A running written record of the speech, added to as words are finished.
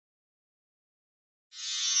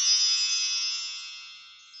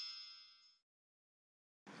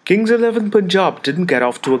Kings 11 Punjab didn't get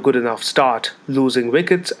off to a good enough start, losing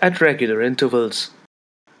wickets at regular intervals.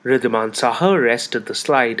 Ridhiman Saha arrested the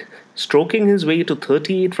slide, stroking his way to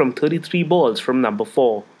 38 from 33 balls from number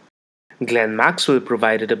 4. Glenn Maxwell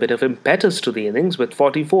provided a bit of impetus to the innings with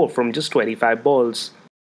 44 from just 25 balls.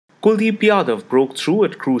 Kuldeep Yadav broke through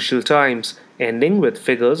at crucial times, ending with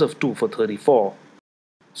figures of 2 for 34.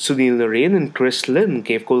 Sunil Narine and Lynn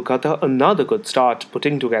gave Kolkata another good start,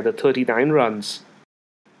 putting together 39 runs.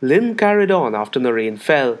 Lynn carried on after Narine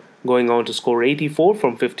fell, going on to score 84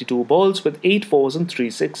 from 52 balls with 8 fours and 3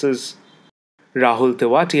 sixes. Rahul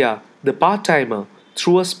Tewatia, the part-timer,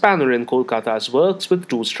 threw a spanner in Kolkata's works with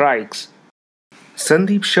 2 strikes.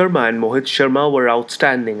 Sandeep Sharma and Mohit Sharma were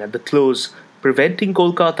outstanding at the close, preventing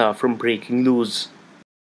Kolkata from breaking loose.